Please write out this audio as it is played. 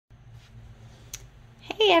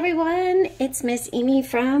Hey everyone, it's Miss Amy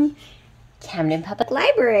from Camden Public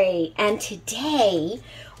Library, and today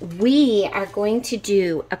we are going to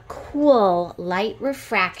do a cool light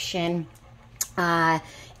refraction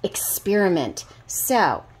experiment.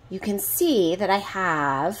 So you can see that I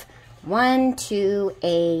have 1, 2,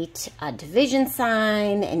 8, a division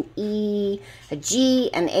sign, an E, a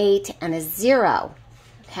G, an 8, and a 0.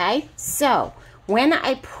 Okay, so when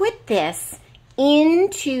I put this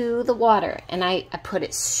into the water and I put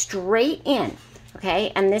it straight in,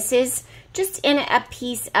 okay, and this is just in a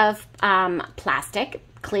piece of plastic,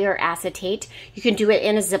 clear acetate. You can do it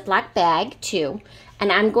in a Ziploc bag too.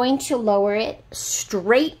 And I'm going to lower it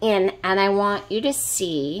straight in, and I want you to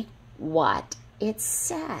see what it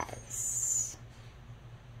says.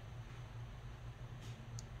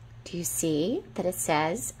 Do you see that it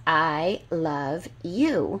says, I love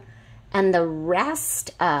you? And the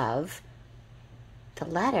rest of the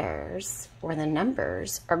letters or the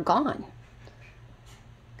numbers are gone.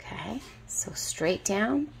 Okay, so straight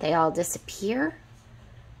down, they all disappear,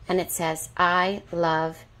 and it says, I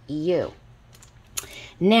love you.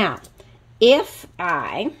 Now, if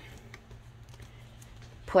I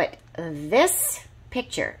put this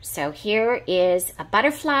picture, so here is a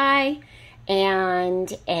butterfly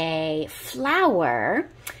and a flower,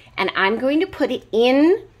 and I'm going to put it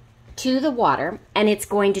in to the water, and it's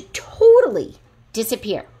going to totally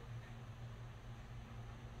disappear.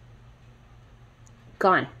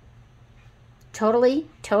 Gone. Totally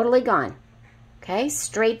gone. Okay,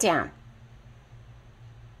 straight down.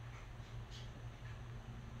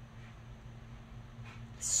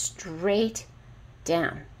 Straight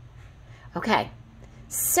down. Okay,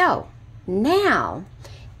 so now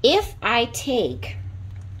if I take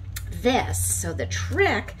this, so the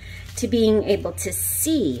trick to being able to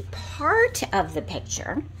see part of the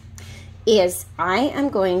picture is I am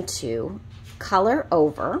going to color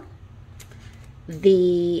over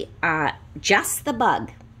the just the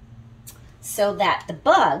bug, so that the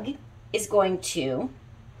bug is going to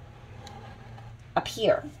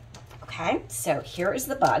appear. Okay, so here is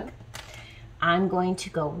the bug. I'm going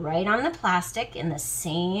to go right on the plastic in the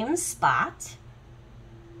same spot.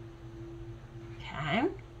 Okay,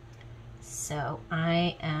 so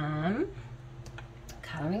I am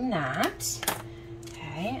coloring that.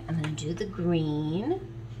 Okay, I'm going to do the green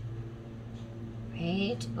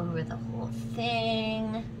right over the whole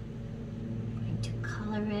thing. I'm going to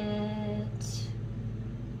color it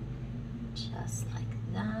just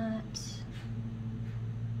like that.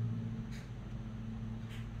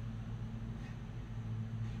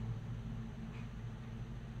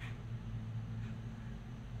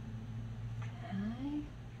 Okay.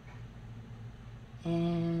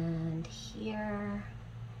 And here.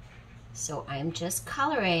 So I'm just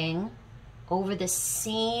coloring over the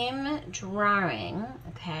same drawing,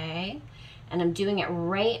 okay? And I'm doing it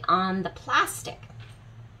right on the plastic.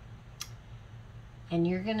 And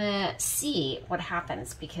you're gonna see what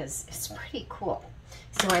happens because it's pretty cool.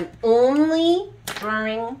 So I'm only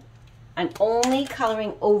coloring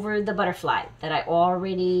over the butterfly that I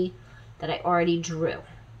already drew,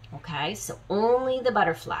 okay? So only the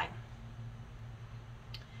butterfly.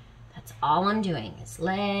 That's all I'm doing. His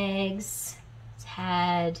legs, his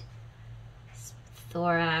head, his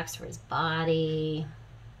thorax or his body,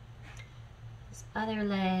 his other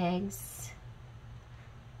legs.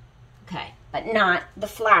 Okay, but not the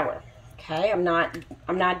flower. Okay, I'm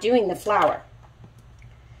not doing the flower.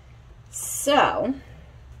 So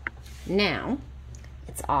now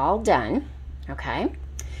it's all done. Okay,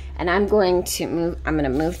 and I'm going to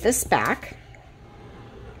move this back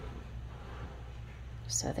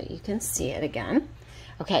so that you can see it again.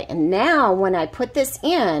 Okay, and now when I put this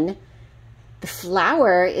in, the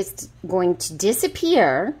flower is going to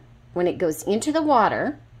disappear when it goes into the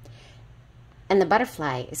water, and the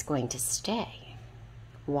butterfly is going to stay.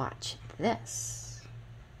 Watch this.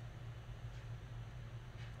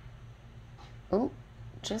 Oh,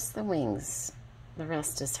 just the wings. The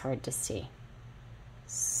rest is hard to see.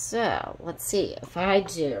 So let's see if I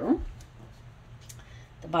do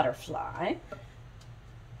the butterfly.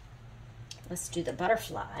 Let's do the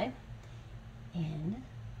butterfly in,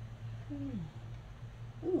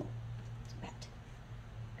 ooh, it's wet.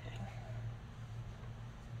 Okay.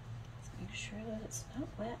 Let's make sure that it's not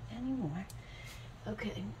wet anymore.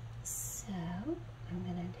 Okay, so I'm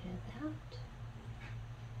gonna do that.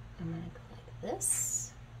 I'm gonna go like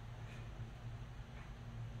this.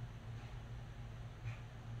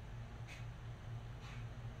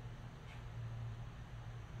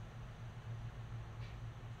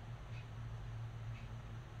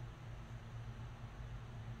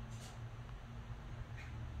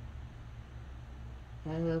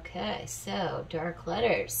 Okay, so dark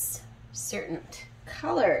letters, certain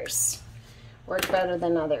colors work better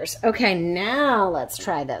than others. Okay, now let's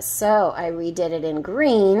try this. So I redid it in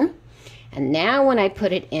green, and now when I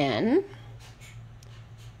put it in,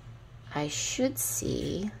 I should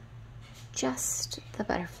see just the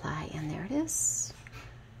butterfly, and there it is.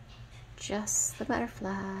 Just the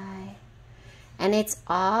butterfly. And it's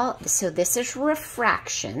all, so this is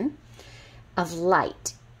refraction of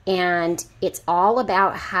light, and it's all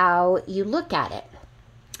about how you look at it.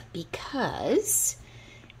 Because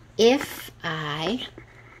if I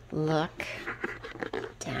look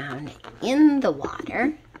down in the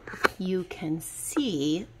water, you can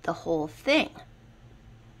see the whole thing,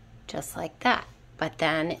 just like that. But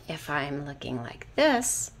then if I'm looking like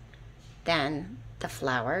this, then the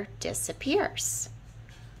flower disappears.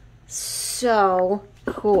 So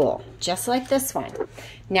cool, just like this one.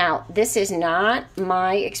 Now, this is not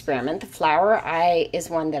my experiment. The flower is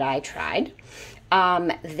one that I tried.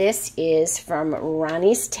 This is from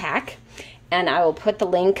Ronnie's Tech, and I will put the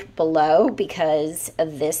link below because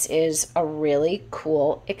this is a really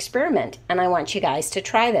cool experiment, and I want you guys to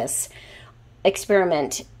try this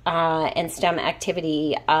experiment and STEM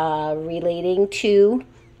activity relating to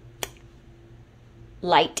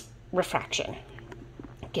light refraction.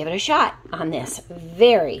 Give it a shot on this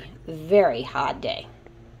very, very hot day.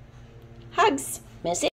 Hugs, Missy.